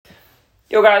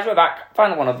Yo guys, we're back.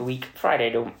 Final one of the week.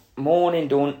 Friday morning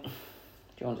done.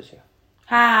 Jones is here.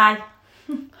 Hi.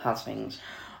 How's things?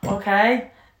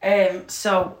 Okay.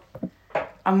 So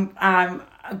I'm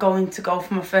going to go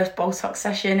for my first Botox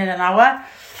session in an hour.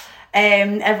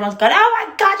 Everyone's going, oh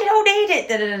my God, you don't need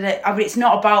it. But it's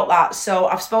not about that. So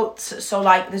I've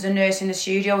there's a nurse in the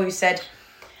studio who said,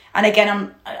 and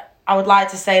again, I would like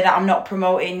to say that I'm not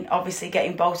promoting obviously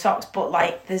getting Botox, but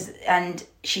and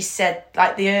she said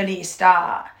the earlier you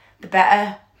start, the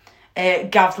better.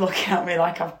 Gav's looking at me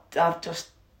like I've just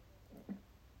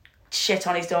shit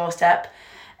on his doorstep.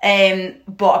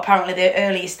 But apparently the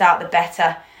earlier you start, the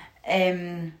better.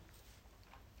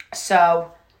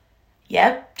 So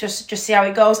yeah, just see how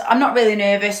it goes. I'm not really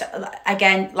nervous.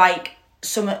 Again,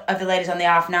 some of the ladies on the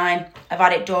 9:30 have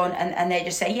had it done and they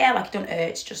just say, yeah, it don't hurt,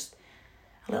 it's just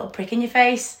a little prick in your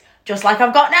face, just like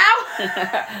I've got now.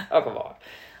 Oh, come on.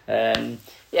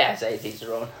 Yeah, it's each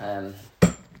their own.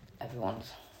 Everyone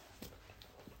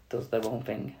does their own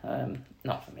thing.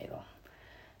 Not for me, though.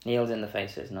 Needles in the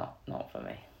face is not for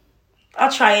me.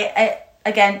 I'll try it.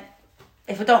 Again,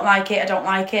 if I don't like it, I don't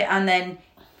like it, and then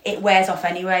it wears off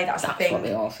anyway. That's the thing. That's what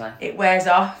they all say. It wears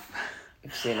off.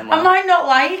 You've seen them all. I might not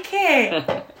like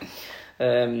it.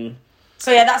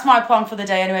 So yeah, that's my plan for the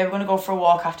day. Anyway, we're going to go for a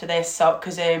walk after this,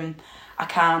 because I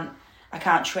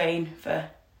can't train for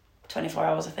 24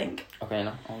 hours. I think. Okay,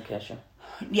 no, okay, sure.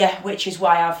 Yeah, which is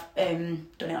why I've done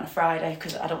it on a Friday,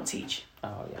 because I don't teach.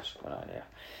 Oh yes, good idea.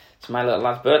 It's my little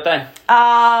lad's birthday.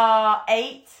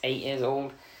 8. 8 years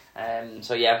old.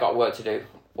 So yeah, I've got work to do,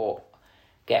 but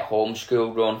get home,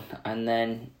 school run, and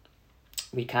then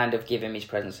we kind of give him his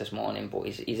presents this morning, but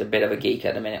he's a bit of a geek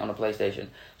at the minute on a PlayStation,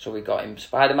 so we got him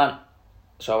Spider-Man.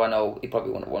 So I know he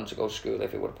probably wouldn't want to go to school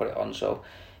if he would have put it on. So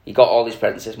he got all his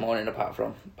presents this morning apart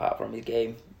from his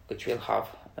game, which we'll have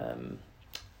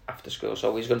after school.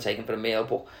 So he's going to take him for a meal,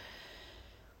 but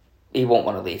he won't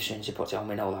want to leave as soon as he puts it on.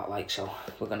 We know that, so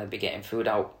we're going to be getting food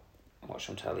out, watch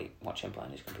some telly, watch him play on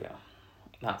his computer.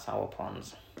 That's our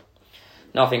plans.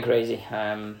 Nothing crazy.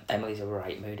 Emily's a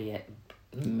right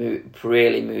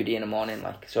really moody in the morning.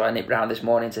 So I nipped round this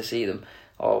morning to see them.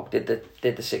 Or did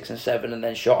the 6 and 7 and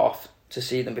then shot off to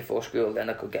see them before school. Then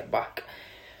I could get back.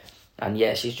 And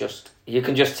yeah, you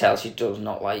can just tell she does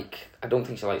not like. I don't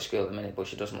think she likes school at the minute, but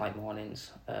she doesn't like mornings.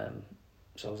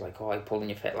 So I was like, oh, I'm pulling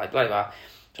your fit, blah blah.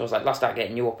 So I was like, let's start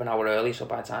getting you up an hour early. So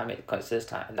by the time it comes to this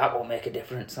time, that won't make a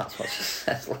difference. That's what she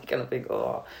says. And I think,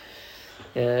 oh.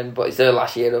 But it's her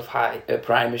last year of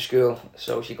primary school,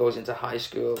 so she goes into high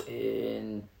school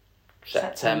in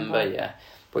September. Yeah,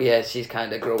 but yeah, she's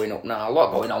kind of growing up now. A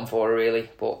lot going on for her, really.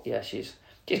 But yeah, she's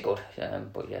good.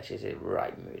 But yeah, she's a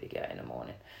right moody get in the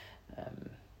morning.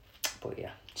 But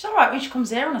yeah, it's all right when she comes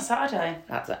here on a Saturday.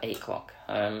 That's at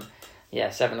 8:00. Yeah,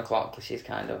 7:00. She's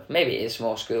kind of, maybe it is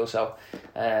small school. So,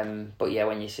 but yeah,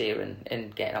 when you see her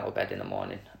and getting out of bed in the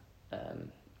morning,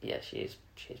 yeah, she's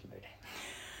moody.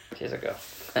 She's a girl.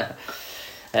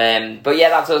 But yeah,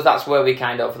 that's us. That's what we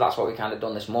kind of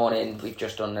done this morning. We've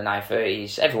just done the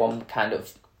 9:30s. Everyone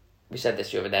we said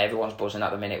this the other day, everyone's buzzing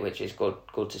at the minute, which is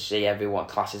good to see. Everyone,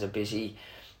 classes are busy.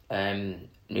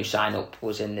 New sign up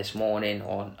was in this morning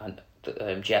and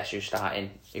Jess who's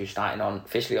starting on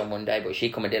officially on Monday, but she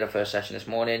come and did her first session this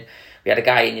morning. We had a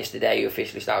guy in yesterday who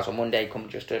officially starts on Monday, come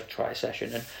just to try a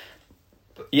session, and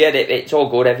yeah, it's all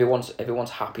good.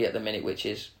 Everyone's happy at the minute, which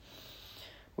is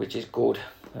good.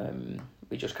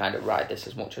 We just kind of ride this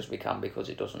as much as we can because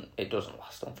it doesn't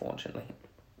last, unfortunately.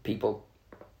 People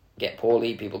get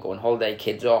poorly, people go on holiday,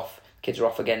 kids are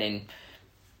off again in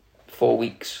 4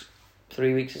 weeks.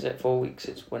 3 weeks, is it? 4 weeks,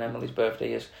 it's when Emily's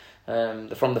birthday is.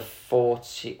 From the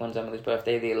 4th, when's Emily's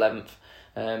birthday? The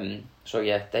 11th. So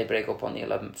yeah, they break up on the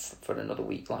 11th for another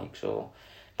week, so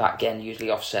that again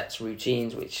usually offsets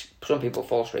routines, which some people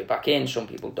fall straight back in, some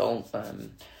people don't.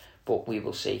 But we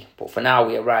will see. But for now,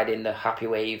 we are riding the happy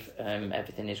wave.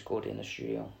 Everything is good in the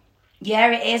studio.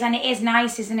 Yeah, it is. And it is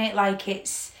nice, isn't it?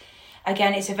 It's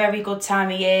a very good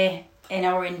time of year in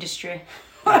our industry.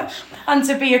 Yes. And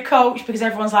to be a coach, because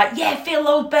everyone's like, yeah, feel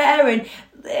loads better.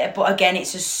 But again,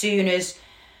 it's as soon as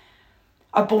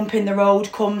a bump in the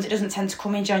road comes, it doesn't tend to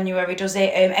come in January, does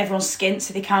it? Everyone's skint,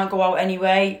 so they can't go out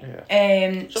anyway.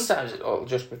 Yeah. Sometimes,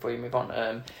 just before you move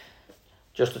on,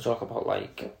 just to talk about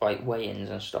like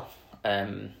weigh-ins and stuff.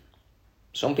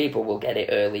 Some people will get it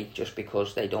early just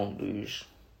because they don't lose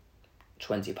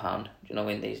 £20,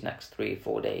 in these next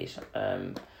 3-4 days.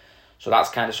 So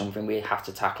that's kind of something we have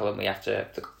to tackle, and we have to.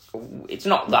 It's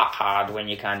not that hard when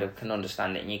you kind of can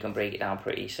understand it and you can break it down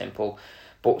pretty simple.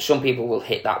 But some people will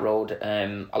hit that road.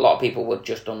 A lot of people were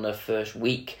just on the first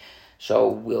week, so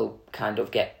we'll kind of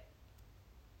get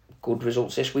good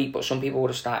results this week, but some people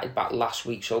would have started back last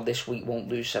week, so this week won't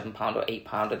lose £7 or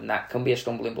 £8, and that can be a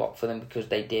stumbling block for them because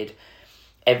they did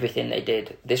everything they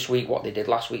did this week, what they did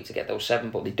last week to get those 7,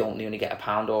 but they don't only get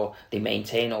 £1 or they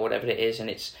maintain or whatever it is, and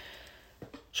it's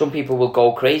some people will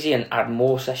go crazy and add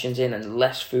more sessions in and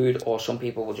less food, or some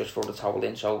people will just throw the towel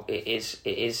in. So it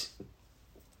is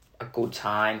a good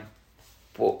time,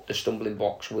 but the stumbling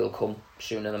blocks will come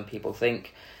sooner than people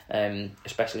think,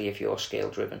 especially if you're scale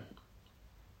driven.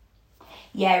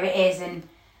 Yeah, it is, and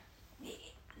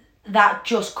that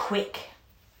just quick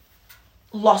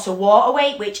loss of water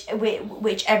weight, which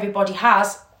everybody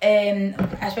has,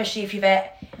 especially if you've ate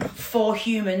 4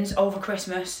 humans over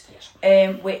Christmas,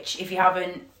 which if you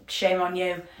haven't, shame on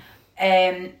you.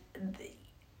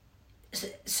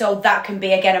 So that can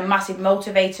be again a massive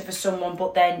motivator for someone,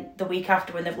 but then the week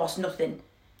after when they've lost nothing,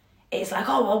 it's like,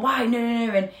 oh well, why? No,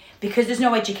 and because there's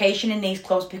no education in these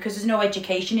clubs, because there's no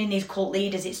education in these cult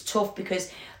leaders, it's tough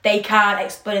because they can't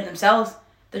explain it themselves.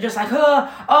 They're just like, oh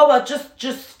well,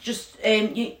 just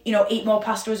you know, eat more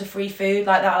pasta as a free food,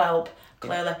 like that'll help,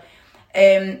 clearly.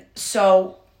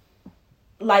 So,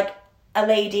 like, a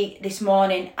lady this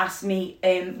morning asked me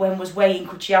when was weighing,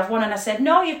 could she have one, and I said,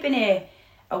 no, you've been here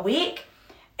a week.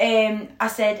 I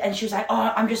said, and she was like,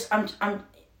 oh, I'm just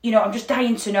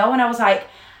dying to know, and I was like,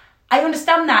 I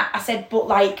understand that. I said, but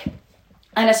like,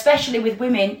 and especially with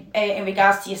women in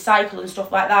regards to your cycle and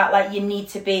stuff like that, like you need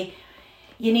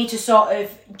to sort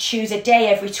of choose a day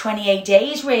every 28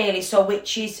 days, really. So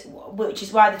which is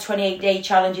why the 28-day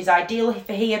challenge is ideal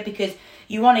for here, because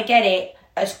you want to get it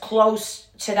as close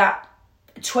to that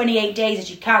 28 days as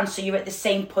you can, so you're at the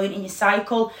same point in your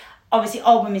cycle. Obviously,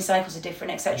 all women's cycles are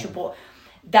different, etc. But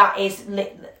that is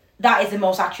the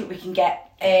most accurate we can get.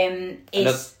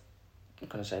 I'm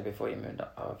going to say before you move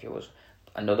on, viewers,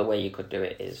 another way you could do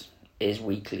it is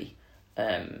weekly.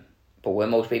 But where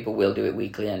most people will do it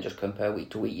weekly and just compare week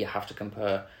to week, you have to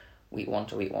compare week 1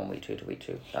 to week 1, week 2 to week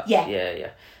 2.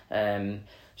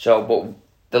 So, but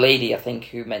the lady, I think,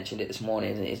 who mentioned it this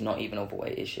morning is not even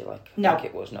overweight, is she? Like, no. I think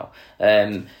it was, no.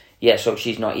 So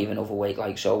she's not even overweight,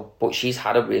 like, so, but she's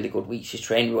had a really good week. She's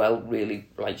trained well,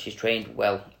 she's trained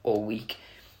well all week.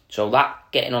 So that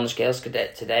getting on the scales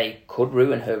today could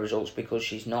ruin her results because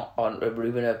she's not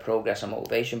ruin her progress and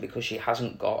motivation because she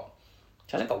hasn't got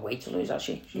weight to lose, has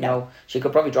she? You know, she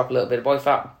could probably drop a little bit of body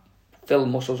fat, fill the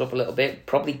muscles up a little bit,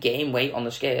 probably gain weight on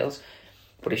the scales.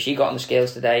 But if she got on the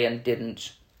scales today and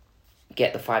didn't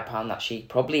get the £5 that she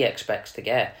probably expects to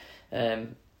get,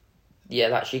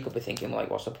 that she could be thinking, like,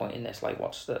 what's the point in this? Like,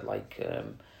 what's the,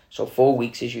 so 4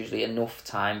 weeks is usually enough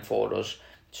time for us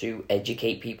to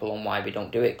educate people on why we don't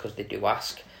do it, because they do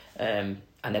ask. And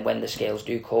then when the scales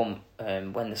do come,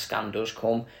 when the scan does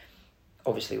come,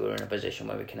 obviously we're in a position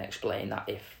where we can explain that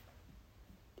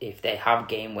if they have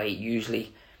gained weight,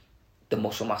 usually the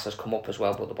muscle mass has come up as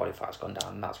well, but the body fat's gone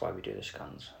down, and that's why we do the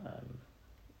scans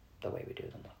the way we do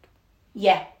them.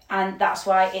 Yeah, and that's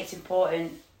why it's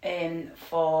important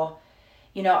for,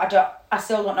 you know, I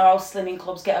still don't know how slimming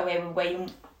clubs get away with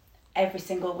weighing every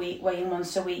single week, weighing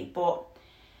once a week, but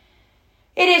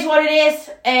it is what it is.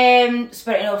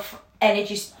 Spent enough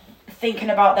energy thinking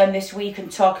about them this week and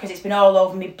talk, because it's been all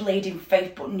over me bleeding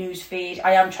Facebook news feed.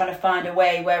 I am trying to find a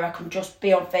way where I can just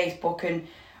be on Facebook and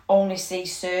only see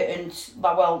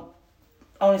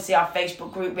only see our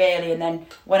Facebook group, really, and then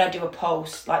when I do a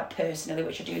post, like, personally,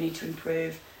 which I do need to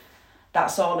improve,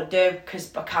 that's all I do,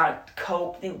 because I can't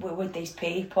cope with these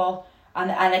people.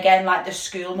 And again, like, the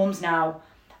school mums now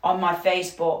on my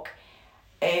Facebook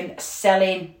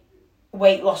selling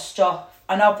weight loss stuff,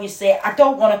 and obviously I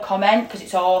don't want to comment because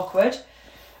it's awkward,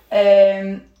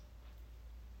 and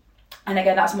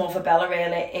again, that's more for Bella,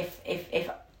 really, if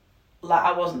like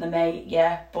I wasn't the mate,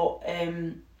 but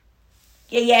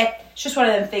it's just one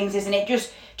of them things, isn't it?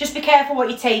 Just be careful what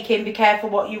you're taking, be careful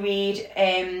what you read,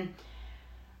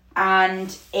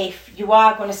 and if you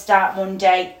are going to start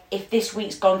Monday, if this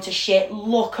week's gone to shit,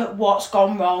 look at what's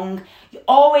gone wrong. You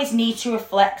always need to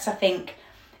reflect, I think,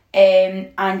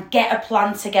 and get a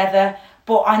plan together.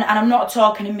 But and I'm not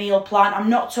talking a meal plan. I'm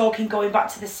not talking going back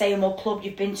to the same old club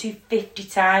you've been to 50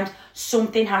 times.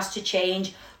 Something has to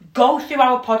change. Go through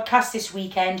our podcast this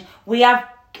weekend. We have,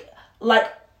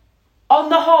 on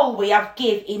the whole, we have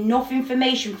give enough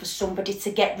information for somebody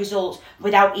to get results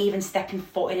without even stepping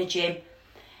foot in a gym.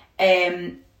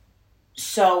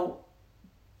 So,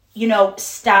 you know,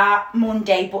 start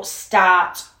Monday, but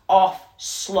start off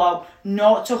slow.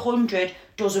 0 to 100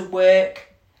 doesn't work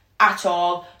at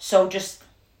all. So just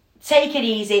take it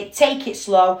easy, take it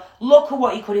slow, look at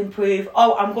what you could improve.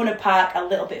 Oh, I'm going to park a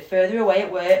little bit further away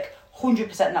at work.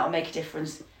 100% that'll make a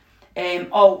difference.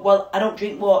 Oh, well, I don't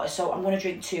drink water, so I'm going to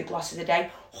drink 2 glasses a day.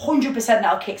 100%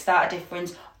 that'll kickstart a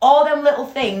difference. All them little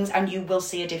things and you will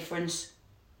see a difference.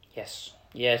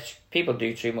 Yes, people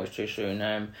do too much too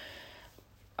soon.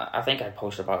 I think I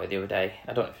posted about it the other day.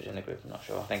 I don't know if it was in the group, I'm not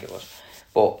sure. I think it was.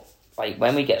 But like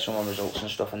when we get someone results and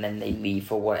stuff and then they leave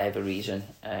for whatever reason,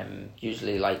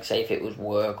 usually like say if it was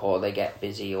work or they get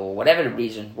busy or whatever the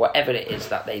reason, whatever it is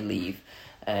that they leave,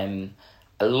 a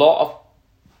lot of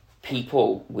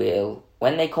people will,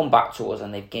 when they come back to us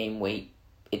and they've gained weight,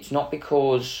 it's not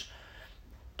because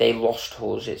they lost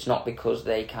us, it's not because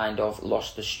they kind of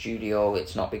lost the studio,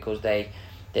 it's not because they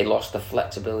lost the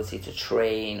flexibility to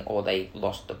train or they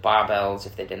lost the barbells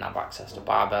if they didn't have access to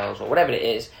barbells or whatever it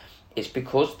is. It's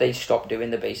because they stopped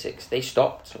doing the basics. They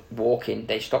stopped walking,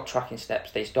 they stopped tracking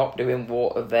steps, they stopped doing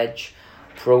water, veg,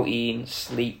 protein,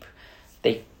 sleep.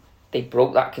 They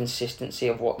broke that consistency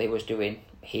of what they was doing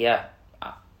here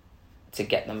to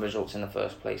get them results in the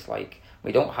first place. Like,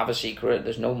 we don't have a secret,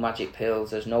 there's no magic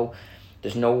pills, there's no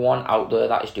one out there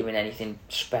that is doing anything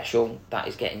special that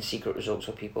is getting secret results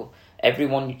for people.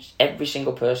 Every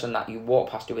single person that you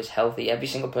walk past who is healthy, every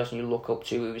single person you look up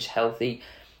to who is healthy,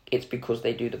 it's because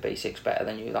they do the basics better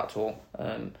than you, that's all.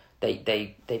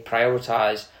 They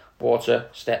prioritise water,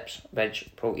 steps,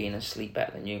 veg, protein and sleep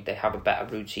better than you. They have a better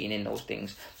routine in those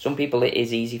things. Some people it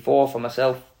is easy for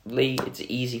myself, Lee, it's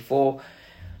easy for,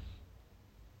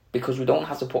 because we don't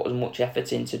have to put as much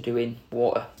effort into doing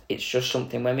water. It's just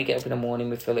something, when we get up in the morning,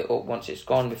 we fill it up. Once it's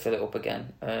gone, we fill it up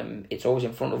again. It's always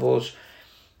in front of us.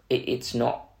 It's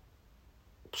not...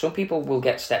 Some people will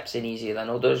get steps in easier than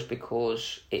others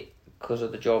because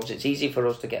of the jobs. It's easy for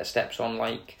us to get steps on,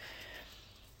 like,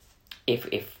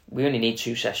 if we only need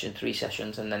 2 sessions, 3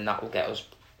 sessions, and then that will get us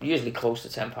usually close to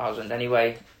 10,000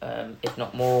 anyway, if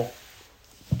not more.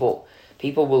 But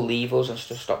people will leave us and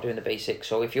just stop doing the basics.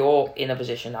 So if you're in a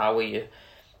position now where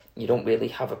you don't really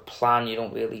have a plan, you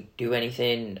don't really do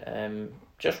anything,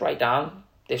 just write down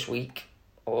this week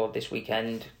or this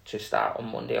weekend to start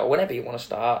on Monday or whenever you want to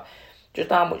start, just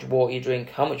how much water you drink,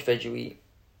 how much veg you eat.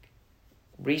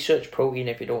 Research protein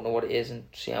if you don't know what it is and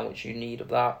see how much you need of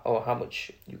that or how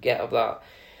much you get of that.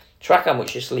 Track how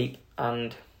much you sleep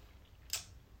and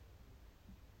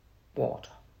water.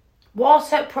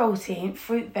 Water, protein,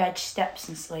 fruit, veg, steps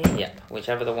and sleep. Yeah,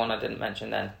 whichever the one I didn't mention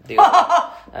then.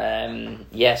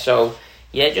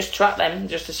 Just track them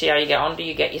just to see how you get on. Do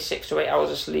you get your 6 to 8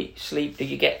 hours of sleep? Do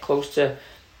you get close to,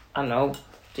 I don't know,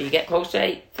 do you get close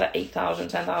to 8,000,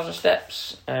 10,000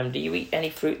 steps? Do you eat any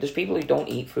fruit? There's people who don't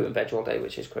eat fruit and veg all day,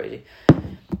 which is crazy.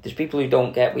 There's people who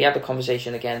don't get... We had the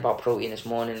conversation again about protein this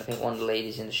morning. I think one of the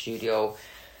ladies in the studio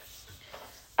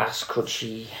asked could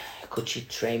she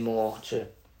train more to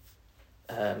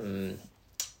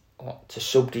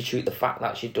substitute the fact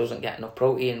that she doesn't get enough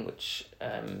protein, which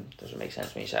doesn't make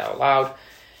sense when you say it out loud.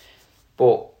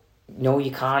 But no,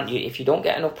 you can't. If you don't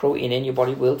get enough protein in, your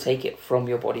body will take it from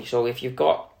your body. So if you've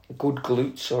got good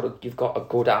glutes or you've got a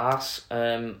good ass,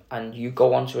 and you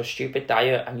go onto a stupid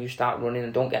diet and you start running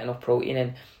and don't get enough protein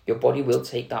in, your body will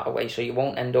take that away. So you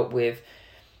won't end up with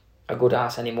a good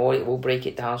ass anymore. It will break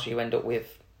it down, so you end up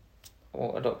with,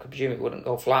 or I presume it wouldn't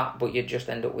go flat, but you'd just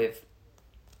end up with,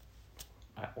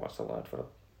 what's the word for it?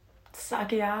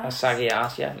 Saggy ass. A saggy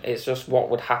ass, yeah. It's just what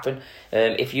would happen.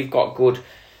 If you've got good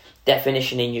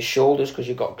definition in your shoulders, because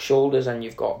you've got shoulders and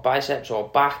you've got biceps or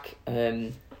back,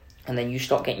 and then you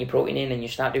stop getting your protein in and you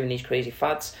start doing these crazy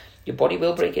fads, your body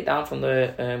will break it down from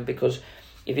the, because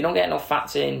if you don't get enough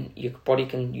fats in, your body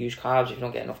can use carbs. If you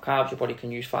don't get enough carbs, your body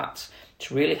can use fats.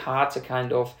 It's really hard to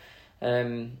kind of,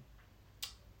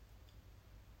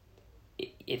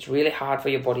 it's really hard for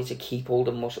your body to keep all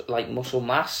the muscle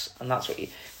mass, and that's what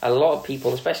a lot of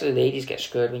people, especially ladies, get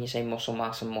scared when you say muscle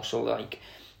mass and muscle like.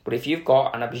 But if you've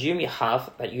got, and I presume you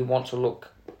have, that you want to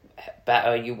look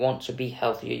better, you want to be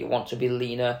healthier, you want to be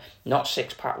leaner, not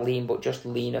 6-pack lean, but just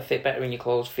leaner, fit better in your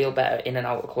clothes, feel better in and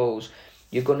out of clothes,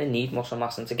 you're going to need muscle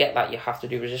mass. And to get that, you have to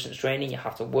do resistance training, you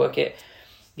have to work it,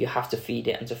 you have to feed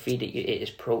it, and to feed it, it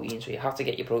is protein, so you have to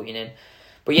get your protein in.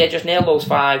 But yeah, just nail those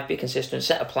 5, be consistent,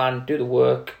 set a plan, do the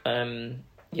work.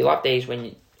 You'll have days when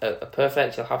you are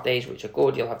perfect, you'll have days which are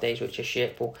good, you'll have days which are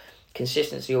shit, but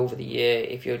consistency over the year,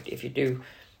 if you do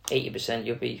 80%,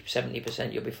 you'll be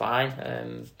 70%, you'll be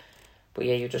fine. But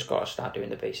yeah, you just got to start doing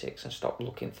the basics and stop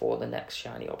looking for the next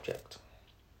shiny object.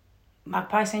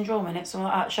 Magpie syndrome, innit? Something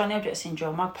like that. Shiny object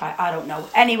syndrome, magpie, I don't know.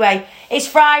 Anyway, it's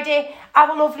Friday. Have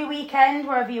a lovely weekend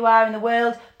wherever you are in the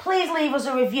world. Please leave us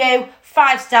a review,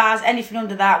 5 stars. Anything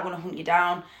under that, I'm going to hunt you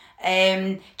down.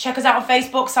 Check us out on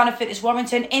Facebook, Sana Fitness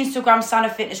Warrington, Instagram, Sana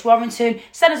Fitness Warrington.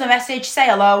 Send us a message, say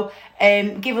hello,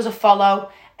 give us a follow.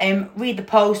 read the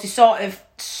post. They sort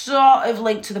of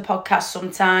link to the podcast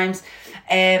sometimes.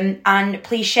 And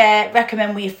please share,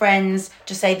 recommend with your friends.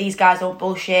 Just say these guys don't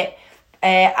bullshit.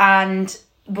 And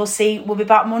we'll be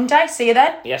back Monday. See you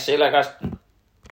then. Yeah, see you later, guys.